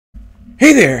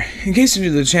Hey there! In case you're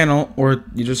new to the channel, or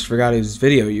you just forgot whose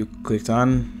video you clicked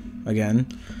on again,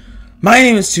 my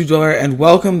name is $2 and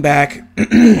welcome back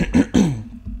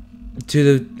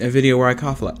to a video where I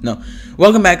cough a lot. No,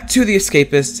 welcome back to the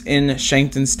Escapists in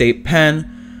Shankton State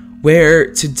Pen,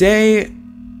 where today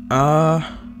I'm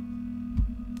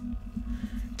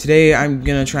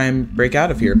gonna try and break out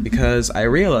of here because I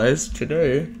realized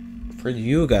today, for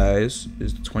you guys,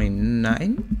 is the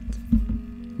 29th?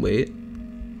 Wait.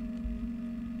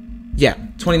 Yeah,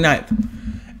 29th.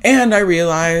 And I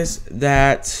realized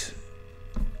that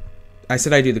I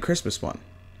said I'd do the Christmas one.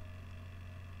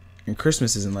 And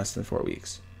Christmas is in less than 4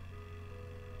 weeks.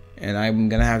 And I'm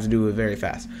going to have to do it very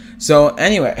fast. So,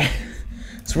 anyway.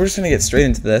 So, we're just going to get straight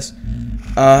into this.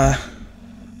 That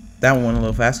one went a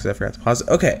little fast because I forgot to pause it.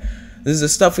 Okay. This is the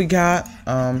stuff we got.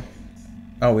 Oh,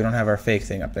 we don't have our fake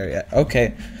thing up there yet.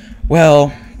 Okay.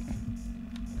 Well,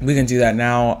 we can do that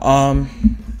now.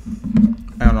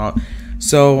 I don't know.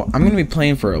 So, I'm going to be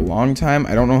playing for a long time.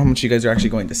 I don't know how much you guys are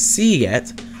actually going to see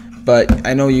yet. But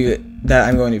I know that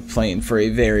I'm going to be playing for a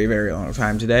very, very long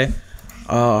time today.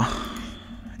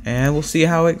 And we'll see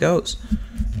how it goes.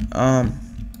 Well,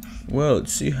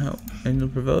 let's see how... And the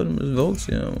provided results,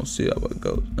 you know, we'll see how it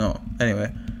goes. No,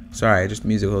 anyway. Sorry, just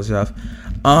musical stuff.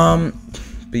 But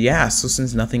yeah, so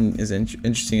since nothing is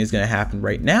interesting is going to happen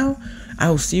right now,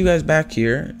 I will see you guys back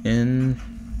here in,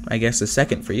 I guess, a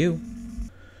second for you.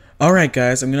 Alright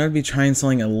guys, I'm going to be trying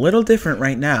something a little different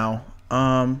right now.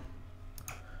 I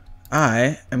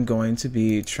am going to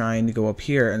be trying to go up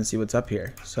here and see what's up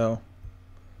here. So,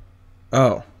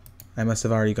 oh, I must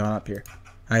have already gone up here.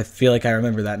 I feel like I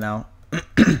remember that now.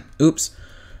 Oops.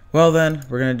 Well then,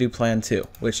 we're going to do plan 2,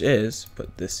 which is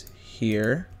put this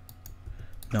here.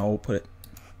 No, put it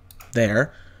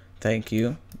there. Thank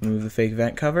you. Remove the fake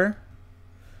vent cover.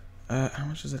 How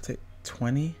much does that take?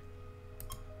 20?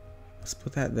 Let's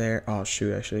put that there. Oh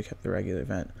shoot, I should have kept the regular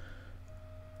vent.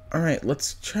 Alright,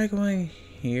 let's try going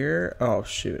here. Oh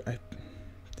shoot, dang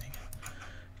it.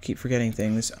 Keep forgetting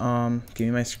things. Give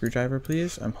me my screwdriver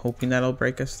please. I'm hoping that'll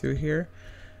break us through here.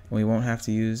 And we won't have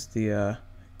to use the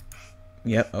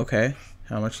yep, okay.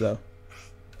 How much though?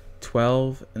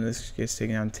 12, and this gets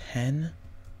taken down 10.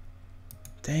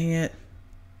 Dang it.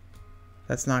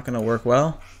 That's not gonna work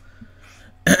well.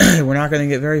 We're not gonna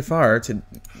get very far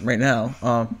right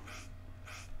now.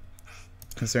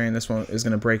 Considering this one is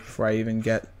gonna break before I even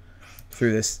get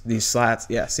through these slats.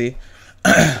 Yeah, see?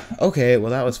 Okay,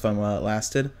 well that was fun while it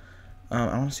lasted. I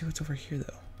want to see what's over here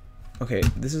though. Okay,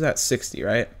 this is at 60,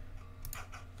 right?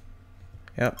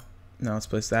 Yep. Now let's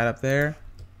place that up there.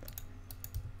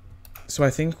 So I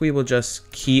think we will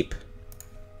just keep...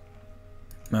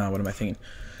 what am I thinking?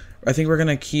 I think we're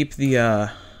gonna keep the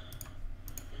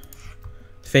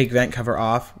fake vent cover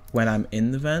off when I'm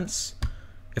in the vents.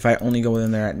 If I only go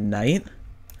in there at night.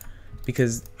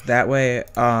 Because that way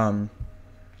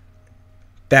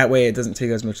it doesn't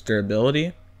take as much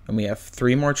durability, and we have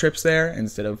 3 more trips there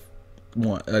instead of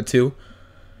 2.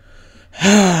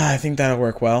 I think that'll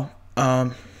work well.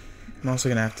 I'm also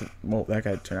gonna have to. Well, that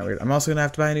guy turned out weird. I'm also gonna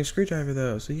have to buy a new screwdriver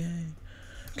though. So yay.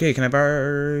 Okay, can I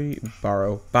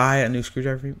buy a new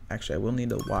screwdriver for you? Actually, I will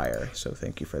need a wire. So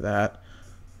thank you for that.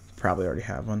 Probably already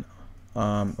have one.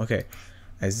 Okay,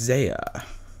 Isaiah.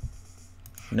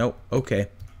 Nope. Okay.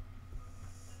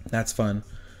 That's fun.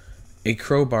 A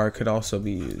crowbar could also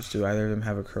be used. Do either of them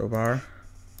have a crowbar?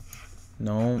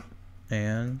 No.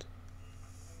 And?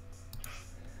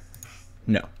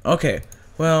 No. Okay.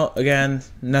 Well, again,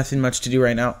 nothing much to do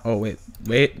right now. Oh, wait.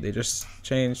 Wait. They just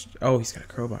changed. Oh, he's got a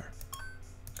crowbar.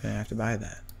 Okay, I have to buy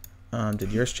that.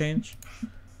 Did yours change?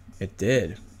 It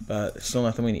did. But still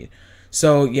nothing we need.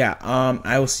 So, yeah.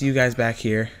 I will see you guys back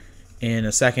here in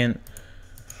a second.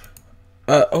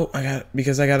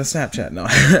 Because I got a Snapchat. No.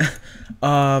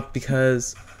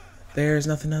 Because there's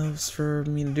nothing else for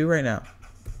me to do right now.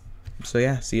 So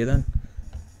yeah, see you then.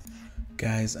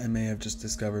 Guys, I may have just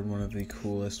discovered one of the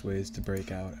coolest ways to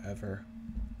break out ever.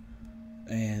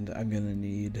 And I'm gonna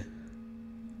need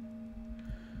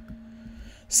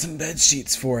some bed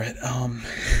sheets for it.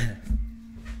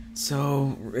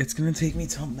 So it's gonna take me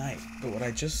till night. But what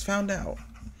I just found out,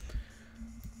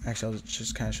 actually, I'll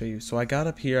just kind of show you. So I got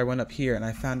up here, I went up here, and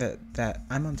I found out that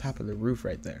I'm on top of the roof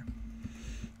right there.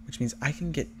 Which means I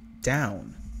can get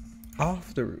down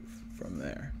off the roof from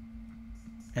there.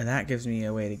 And that gives me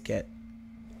a way to get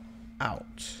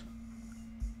out.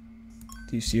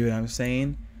 Do you see what I'm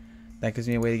saying? That gives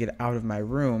me a way to get out of my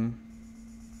room.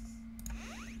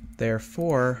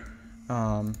 Therefore,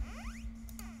 once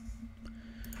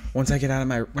I get out of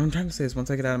my... What I'm trying to say is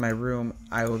once I get out of my room,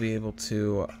 I will be able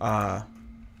to...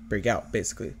 break out,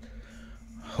 basically.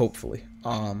 Hopefully.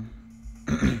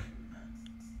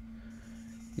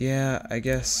 Yeah, I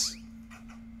guess.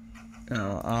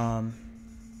 No,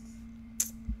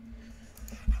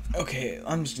 okay,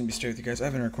 I'm just gonna be straight with you guys.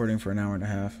 I've been recording for an hour and a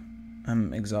half.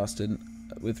 I'm exhausted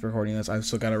with recording this. I've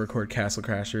still got to record Castle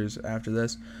Crashers after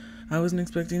this. I wasn't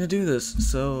expecting to do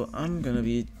this, so I'm gonna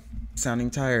be sounding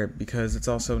tired because it's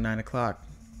also 9 o'clock,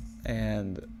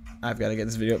 and I've got to get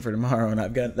this video up for tomorrow, and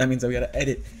that means I've got to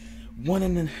edit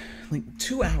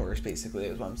 2 hours basically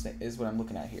is what I'm saying, is what I'm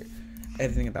looking at here.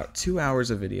 Editing about 2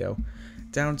 hours of video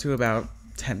down to about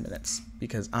 10 minutes,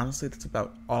 because honestly that's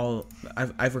about all.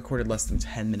 I've recorded less than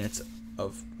 10 minutes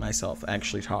of myself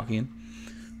actually talking.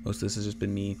 Most of this has just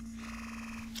been me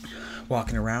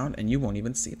walking around, and you won't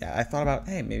even see that. I thought about,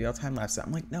 hey, maybe I'll time lapse that.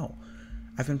 I'm like, no,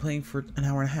 I've been playing for an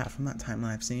hour and a half. I'm not time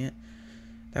lapsing it.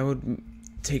 That would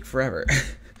take forever.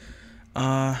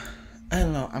 I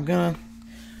don't know. I'm gonna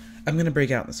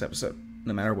break out in this episode,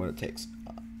 no matter what it takes.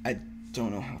 I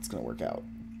don't know how it's gonna work out,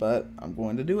 but I'm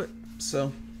going to do it.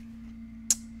 So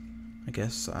I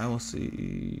guess I will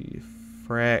see.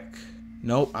 Frick.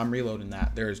 Nope, I'm reloading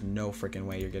that. There is no freaking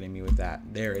way you're getting me with that.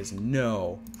 There is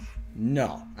no.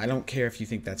 I don't care if you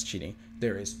think that's cheating.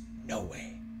 There is no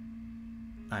way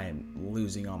I am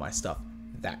losing all my stuff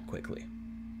that quickly.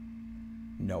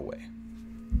 No way.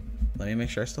 Let me make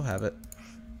sure I still have it.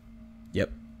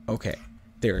 Yep. Okay.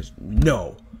 There's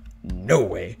no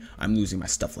way I'm losing my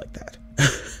stuff like that.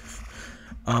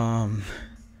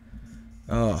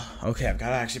 Oh, okay. I've got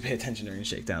to actually pay attention during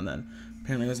Shakedown then.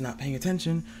 Apparently I was not paying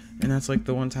attention, and that's like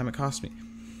the one time it cost me.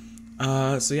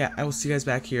 So yeah, I will see you guys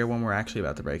back here when we're actually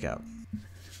about to break out.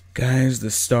 Guys,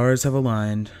 the stars have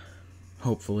aligned.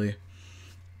 Hopefully.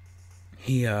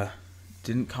 He,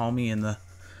 didn't call me in the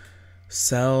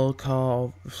cell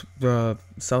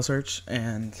search,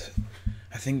 and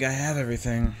I think I have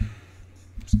everything.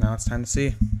 So now it's time to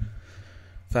see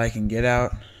if I can get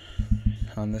out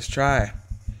on this try.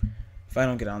 If I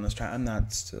don't get on this try, I'm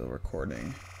not still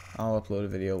recording. I'll upload a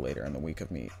video later in the week of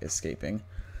me escaping.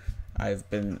 I've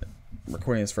been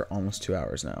recording this for almost 2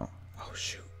 hours now. Oh,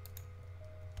 shoot.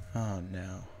 Oh,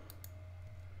 no.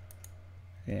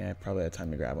 Yeah, I probably had time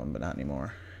to grab one, but not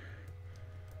anymore.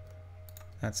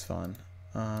 That's fun.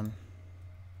 Okay,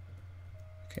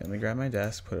 let me grab my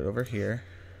desk, put it over here.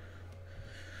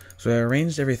 So I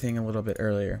arranged everything a little bit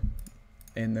earlier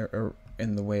in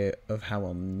the way of how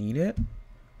I'll need it.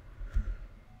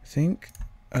 I think.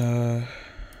 Okay,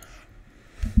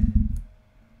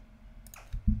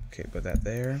 put that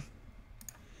there.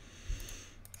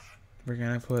 We're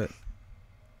gonna put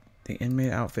the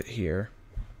inmate outfit here.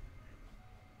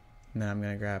 Now I'm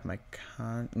gonna grab my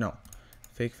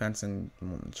fake fence and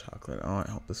chocolate. Oh, I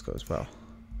hope this goes well.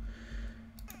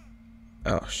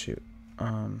 Oh shoot.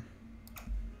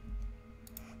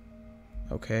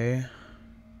 Okay.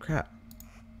 Crap.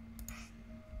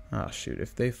 Oh shoot.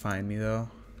 If they find me though,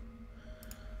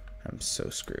 I'm so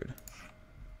screwed.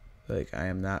 Like, I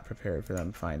am not prepared for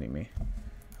them finding me.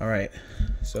 Alright,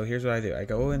 so here's what I do. I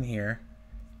go in here,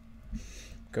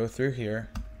 go through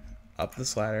here, up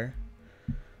this ladder,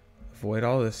 avoid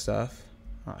all this stuff.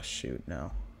 Oh, shoot,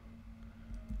 no.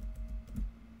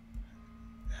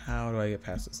 How do I get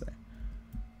past this thing?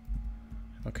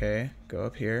 Okay, go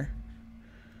up here.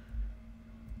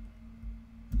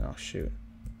 Oh, shoot.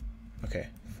 Okay,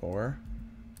 4.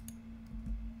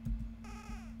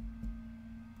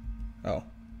 Oh.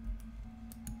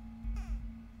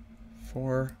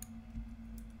 4.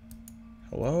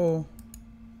 Hello?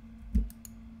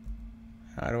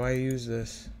 How do I use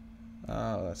this?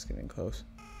 Oh, that's getting close.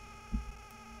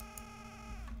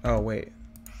 Oh, wait.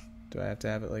 Do I have to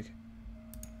have it, like,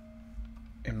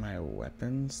 in my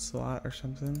weapons slot or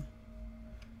something?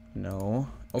 No.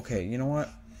 Okay, you know what?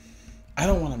 I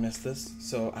don't want to miss this,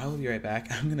 so I will be right back.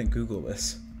 I'm gonna Google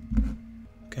this.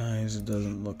 Guys, it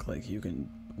doesn't look like you can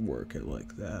work it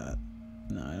like that.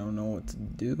 No, I don't know what to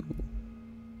do.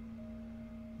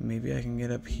 Maybe I can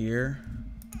get up here.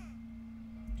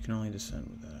 You can only descend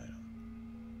with that item.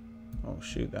 Oh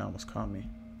shoot, that almost caught me.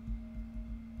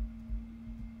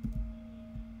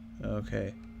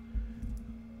 Okay.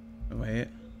 Wait.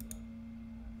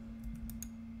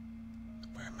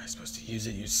 Where am I supposed to use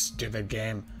it, you stupid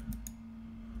game?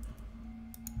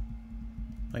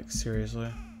 Like,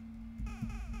 seriously?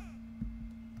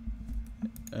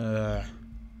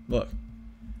 Look.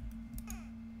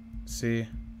 See?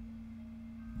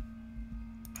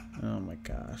 Oh my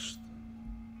gosh.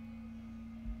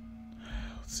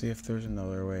 Let's see if there's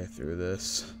another way through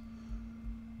this.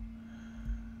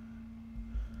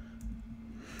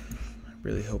 I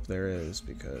really hope there is,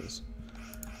 because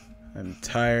I'm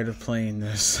tired of playing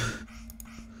this.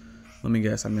 Let me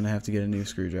guess, I'm gonna have to get a new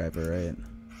screwdriver, right?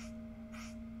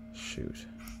 Shoot.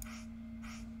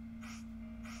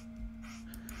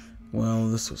 Well,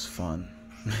 this was fun.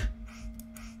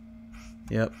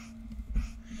 Yep.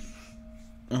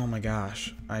 Oh my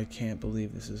gosh, I can't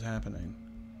believe this is happening.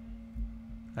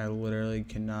 I literally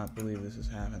cannot believe this is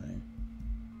happening.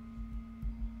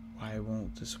 Why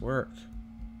won't this work?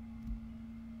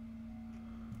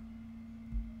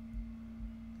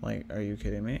 Like, are you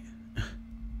kidding me?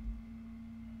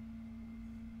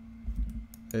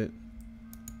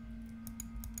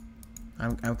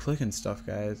 I'm clicking stuff,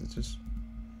 guys. It's just...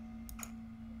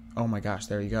 Oh my gosh,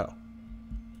 there you go.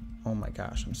 Oh my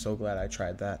gosh, I'm so glad I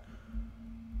tried that.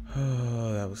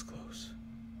 Oh, that was close.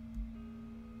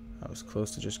 I was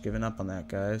close to just giving up on that,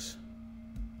 guys.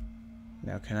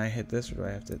 Now, can I hit this, or do I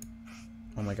have to...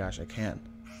 Oh my gosh, I can.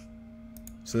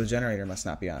 So the generator must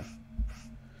not be on.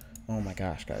 Oh my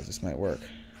gosh, guys, this might work.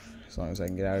 As long as I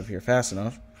can get out of here fast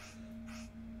enough.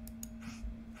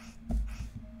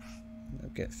 I'll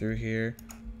get through here.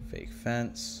 Fake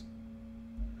fence.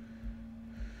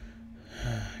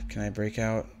 Can I break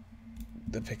out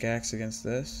the pickaxe against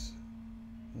this?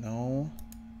 No?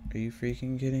 Are you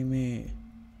freaking kidding me?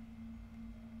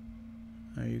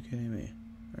 Are you kidding me?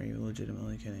 Are you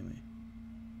legitimately kidding me?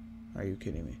 Are you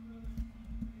kidding me?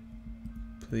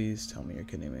 Please tell me you're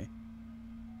kidding me.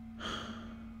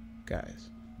 Guys.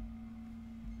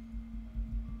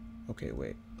 Okay,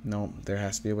 wait. No, there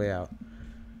has to be a way out.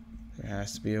 There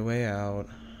has to be a way out.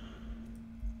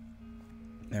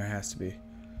 There has to be.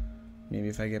 Maybe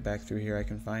if I get back through here I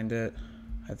can find it.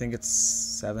 I think it's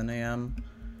 7 a.m.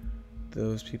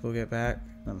 Those people get back.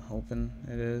 I'm hoping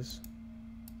it is.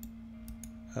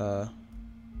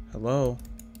 Hello?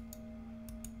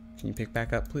 Can you pick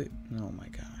back up, please? Oh my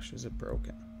gosh, is it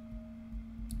broken?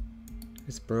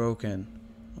 It's broken.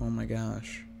 Oh my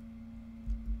gosh.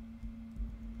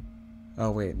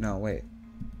 Oh wait, no, wait.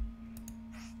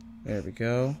 There we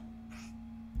go.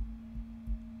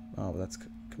 Oh, that's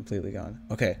completely gone.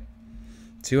 Okay.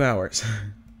 2 hours.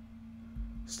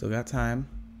 Still got time.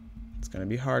 It's gonna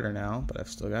be harder now, but I've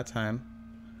still got time.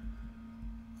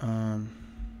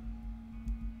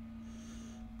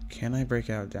 Can I break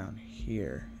out down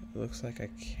here? It looks like I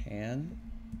can.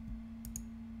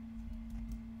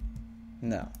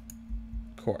 No.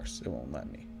 Of course, it won't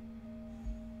let me.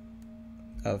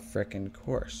 Of frickin'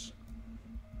 course.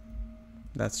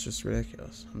 That's just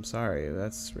ridiculous. I'm sorry,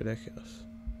 that's ridiculous.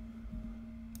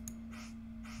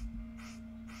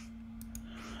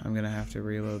 I'm gonna have to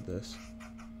reload this.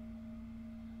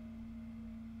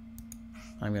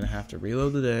 I'm gonna have to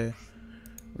reload the day,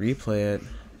 replay it,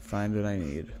 find what I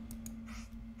need.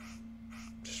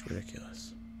 Just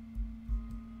ridiculous.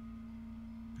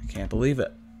 I can't believe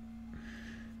it.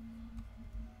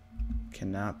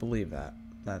 Cannot believe that.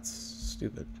 That's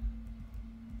stupid.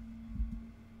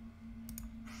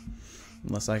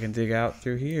 Unless I can dig out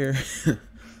through here.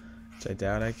 Which I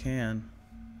doubt I can.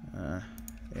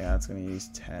 Yeah, it's going to use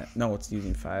 10. No, it's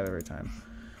using 5 every time.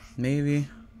 Maybe.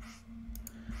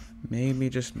 Maybe,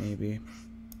 just maybe.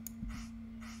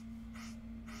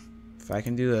 If I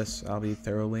can do this, I'll be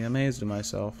thoroughly amazed at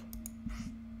myself.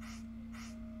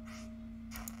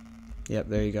 Yep,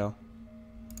 there you go.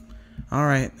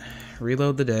 Alright,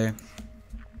 reload the day.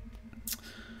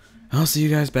 I'll see you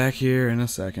guys back here in a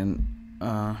second.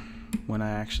 When I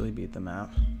actually beat the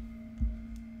map.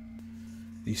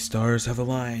 The stars have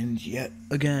aligned yet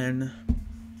again.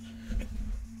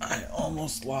 I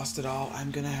almost lost it all.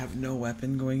 I'm gonna have no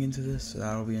weapon going into this, so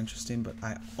that'll be interesting, but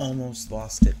I almost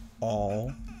lost it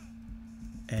all.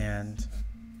 And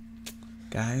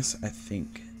guys, I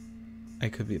think I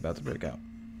could be about to break out.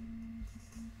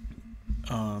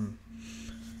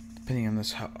 Depending on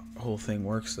this whole thing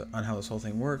works, on how this whole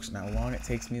thing works, and how long it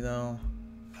takes me though.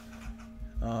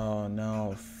 Oh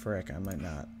no, frick, I might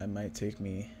not. It might take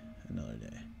me another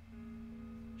day.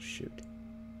 Shoot.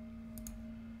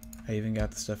 I even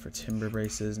got the stuff for timber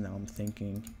braces. Now I'm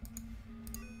thinking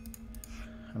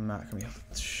I'm not gonna be able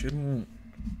to shoot.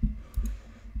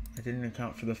 I didn't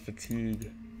account for the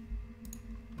fatigue.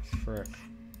 Frick.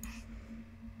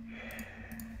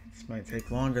 This might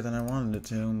take longer than I wanted it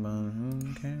to, but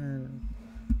who cares?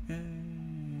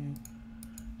 Yay.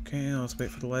 Okay, let's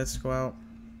wait for the lights to go out.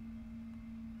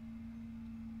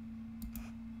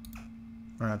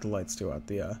 Or not the lights to go out,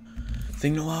 the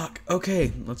thing to lock.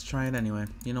 Okay, let's try it anyway.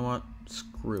 You know what?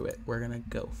 Screw it. We're gonna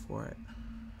go for it.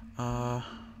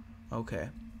 Okay.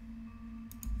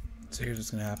 So here's what's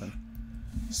gonna happen.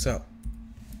 So,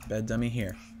 bed dummy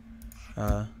here.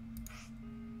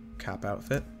 Cop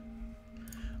outfit.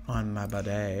 On my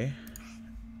body.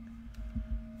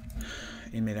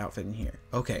 Inmate outfit in here.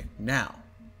 Okay, now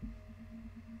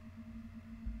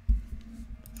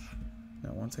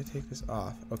once I take this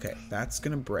off, okay, that's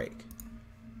gonna break.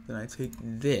 Then I take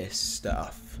this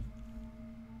stuff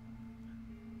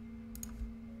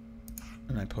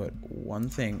and I put one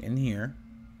thing in here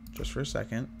just for a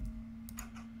second.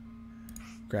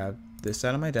 Grab this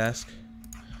out of my desk.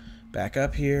 Back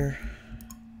up here.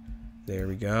 There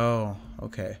we go.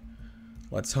 Okay.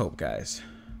 Let's hope, guys.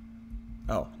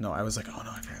 Oh, no, I was like, oh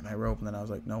no, I forgot my rope. And then I was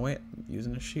like, no, wait, I'm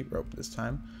using a sheet rope this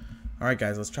time. Alright,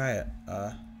 guys, let's try it.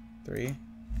 3.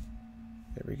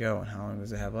 There we go. And how long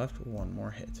does it have left? One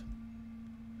more hit.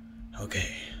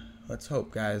 Okay. Let's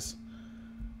hope, guys.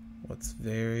 Let's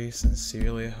very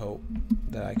sincerely hope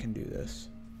that I can do this.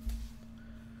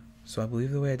 So I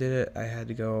believe the way I did it, I had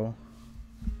to go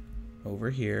over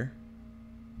here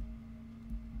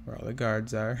where all the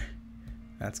guards are.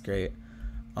 That's great.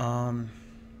 And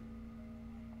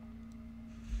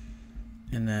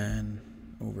then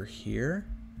over here.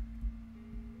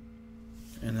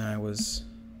 And then I was...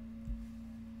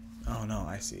 Oh no,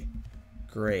 I see.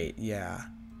 Great, yeah.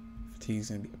 Fatigue's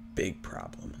gonna be a big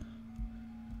problem.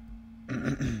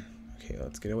 Okay,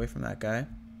 let's get away from that guy.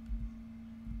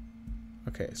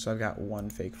 Okay, so I've got one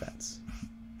fake fence.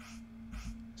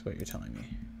 That's what you're telling me.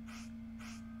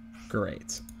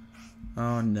 Great.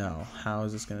 Oh no, how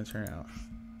is this gonna turn out?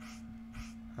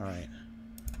 Alright.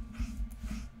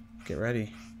 Get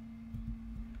ready.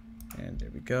 And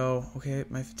there we go. Okay,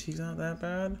 my fatigue's not that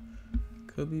bad.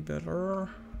 Could be better.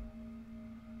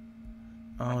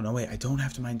 Oh no, wait, I don't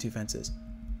have to mine 2 fences.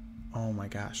 Oh my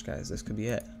gosh, guys, this could be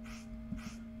it.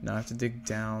 Now I have to dig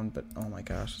down, but oh my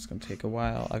gosh, it's gonna take a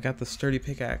while. I've got the sturdy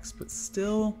pickaxe, but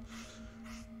still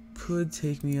could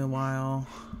take me a while.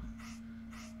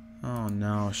 Oh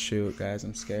no, shoot, guys,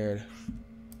 I'm scared.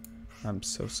 I'm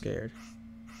so scared.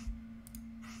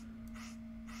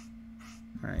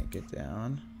 Alright, get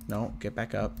down. No, get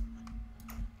back up.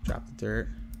 Drop the dirt.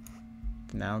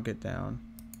 Now get down.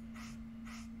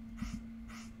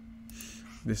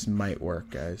 This might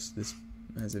work, guys. This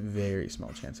has a very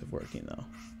small chance of working, though.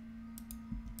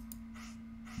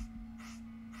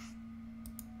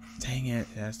 Dang it,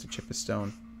 it has to chip a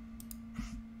stone.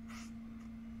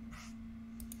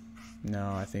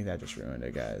 No, I think that just ruined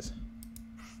it, guys.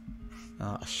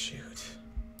 Oh, shoot.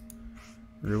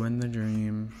 Ruined the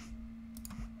dream.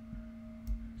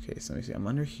 Okay, so let me see. I'm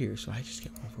under here, so I just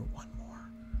get over one more.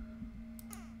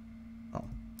 Oh,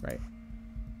 right.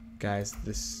 Guys,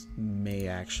 this may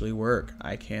actually work.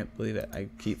 I can't believe it. I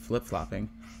keep flip-flopping.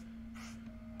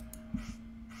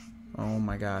 Oh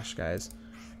my gosh, guys.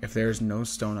 If there's no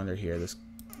stone under here, this...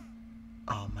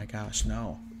 Oh my gosh,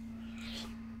 no.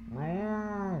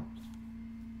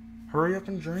 Hurry up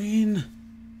and drain.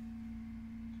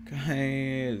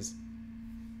 Guys.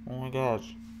 Oh my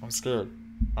gosh. I'm scared.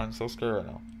 I'm so scared right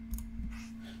now.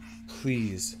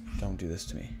 Please don't do this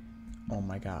to me. Oh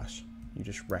my gosh. You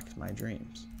just wrecked my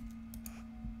dreams.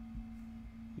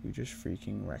 You just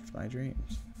freaking wrecked my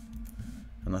dreams.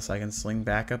 Unless I can sling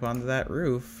back up onto that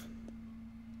roof.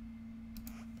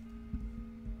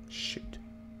 Shoot.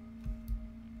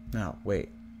 No, wait.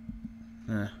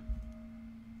 I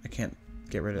can't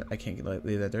get rid of... I can't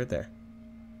leave that dirt there.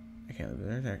 I can't leave the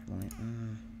dirt there.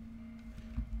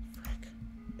 Frick.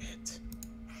 It.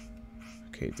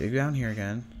 Okay, dig down here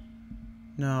again.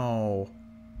 No.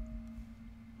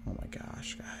 Oh my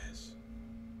gosh, guys.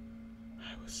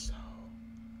 I was so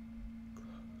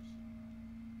close.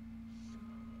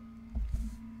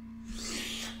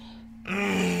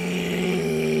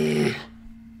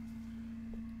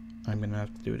 I'm gonna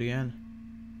have to do it again.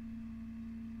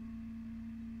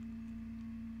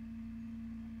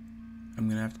 I'm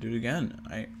gonna have to do it again.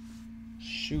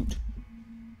 Shoot.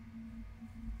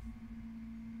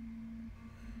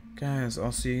 Guys,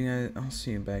 I'll see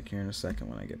you back here in a second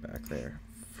when I get back there.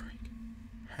 Freak.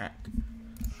 Heck.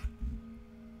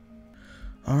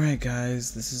 Alright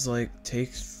guys, this is like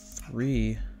take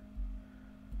 3.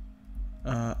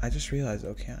 I just realized,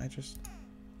 okay,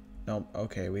 nope,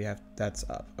 okay, we have, that's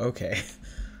up. Okay.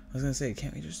 I was gonna say,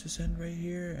 can't we just descend right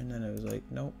here? And then it was like,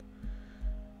 nope.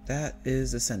 That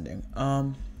is ascending.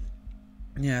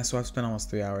 Yeah, so I've spent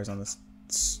almost 3 hours on this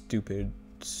stupid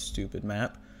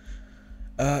map.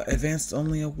 Advanced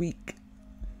only a week.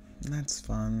 That's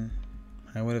fun.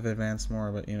 I would have advanced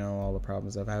more, but you know, all the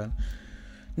problems I've had.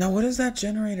 Now, what is that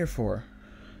generator for?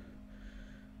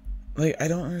 Like, I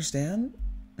don't understand.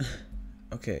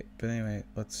 Okay, but anyway,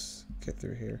 let's get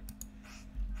through here.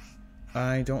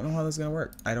 I don't know how this is gonna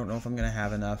work. I don't know if I'm gonna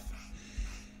have enough,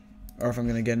 or if I'm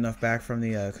gonna get enough back from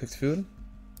the cooked food.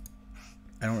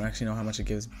 I don't actually know how much it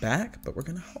gives back, but we're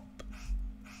gonna hope.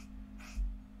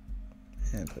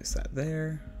 And place that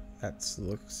there. That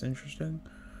looks interesting.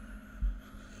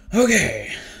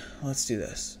 Okay, let's do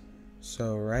this.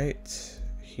 So right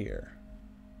here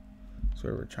is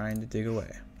where we're trying to dig away.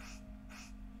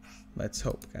 Let's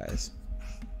hope, guys.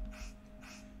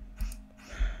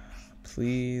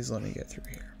 Please let me get through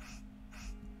here.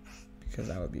 Because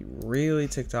I would be really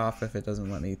ticked off if it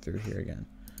doesn't let me through here again.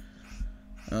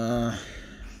 I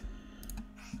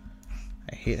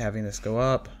hate having this go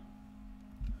up.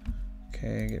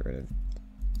 Okay, get rid of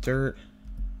dirt.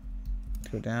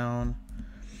 Go down.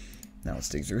 Now let's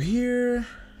dig through here.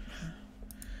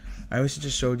 I wish it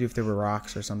just showed you if there were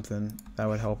rocks or something. That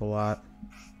would help a lot.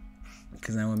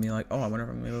 Because then I would be like, oh, I wonder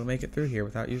if I'm able to make it through here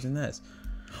without using this.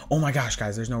 Oh my gosh,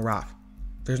 guys, there's no rock.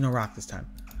 There's no rock this time.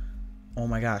 Oh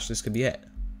my gosh, this could be it.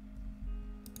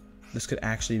 This could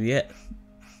actually be it.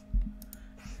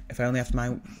 If I only have to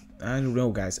mine... I don't know,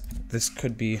 guys. This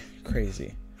could be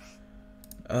crazy.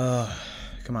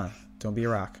 Come on. Don't be a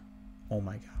rock. Oh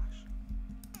my gosh.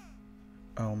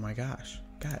 Oh my gosh.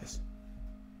 Guys.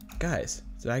 Guys,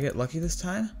 did I get lucky this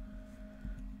time?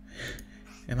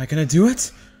 Am I gonna do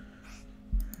it?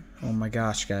 Oh my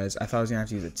gosh, guys. I thought I was gonna have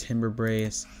to use a timber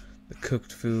brace, the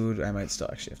cooked food. I might still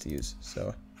actually have to use.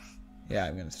 So, yeah,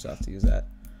 I'm gonna still have to use that.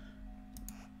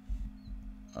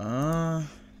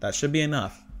 That should be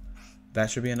enough. That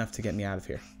should be enough to get me out of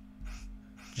here.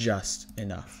 Just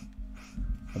enough.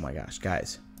 Oh my gosh,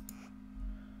 guys.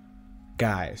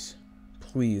 Guys,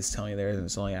 please tell me there isn't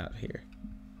something out here.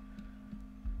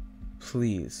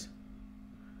 Please.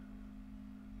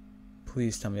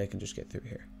 Please tell me I can just get through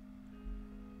here.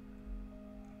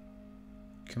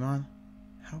 Come on.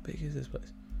 How big is this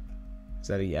place? Is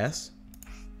that a yes?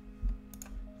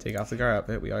 Take off the guard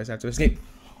outfit. We always have to escape.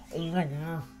 Oh my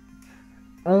gosh.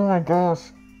 Oh my gosh.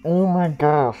 Oh my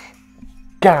gosh.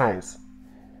 Guys.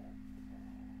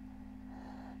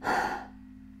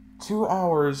 2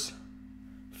 hours,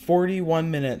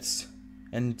 41 minutes,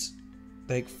 and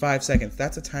like 5 seconds.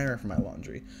 That's a timer for my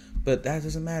laundry. But that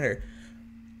doesn't matter.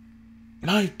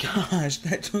 My gosh,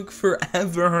 that took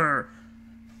forever.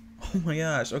 Oh my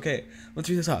gosh. Okay, let's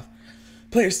read this off.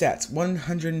 Player stats,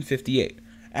 158.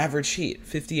 Average heat,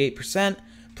 58%.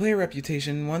 Player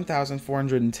reputation,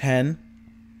 1,410.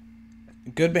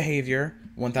 Good behavior,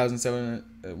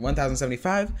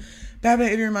 1,075. Bad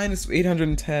behavior, minus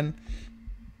 810.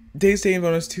 Day staying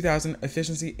bonus, 2,000.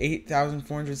 Efficiency,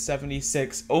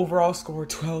 8,476. Overall score,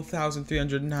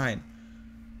 12,309.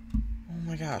 Oh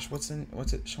my gosh, what's it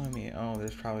showing me? Oh,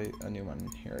 there's probably a new one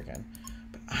here again.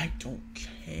 But I don't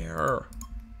care.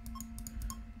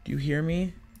 Do you hear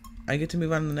me? I get to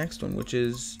move on to the next one, which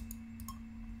is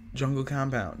Jungle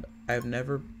Compound. I've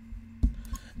never...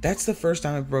 That's the first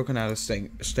time I've broken out of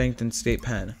Shankton State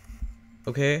Pen.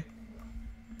 Okay?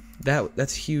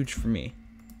 That's huge for me.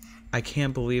 I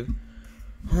can't believe...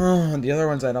 the other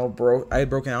ones I had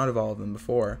broken out of all of them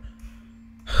before.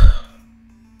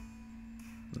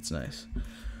 That's nice.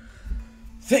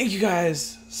 Thank you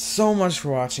guys so much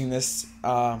for watching this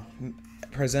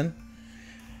prison.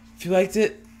 If you liked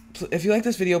it, if you like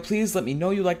this video, please let me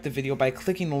know you liked the video by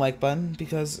clicking the like button,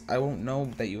 because I won't know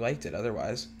that you liked it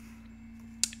otherwise.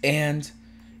 And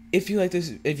if you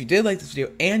did like this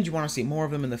video and you want to see more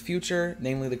of them in the future,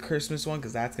 namely the Christmas one,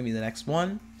 because that's gonna be the next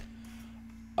one,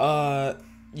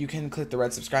 you can click the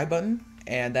red subscribe button,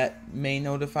 and that may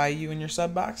notify you in your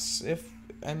sub box if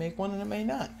I make one, and it may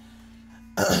not.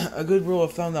 A good rule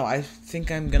of thumb, though, I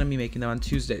think I'm gonna be making them on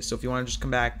Tuesdays. So if you want to just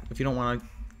come back, if you don't want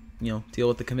to, deal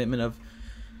with the commitment of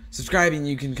subscribing,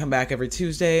 you can come back every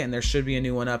Tuesday, and there should be a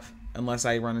new one up, unless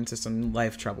I run into some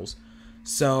life troubles.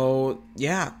 So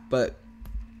yeah, but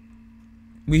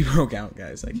we broke out,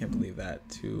 guys. I can't believe that.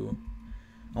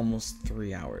 Almost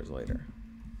 3 hours later.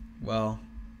 Well,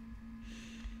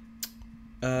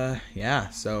 yeah.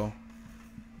 So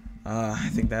I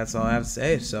think that's all I have to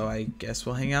say. So I guess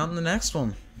we'll hang out in the next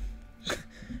one.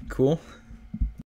 Cool.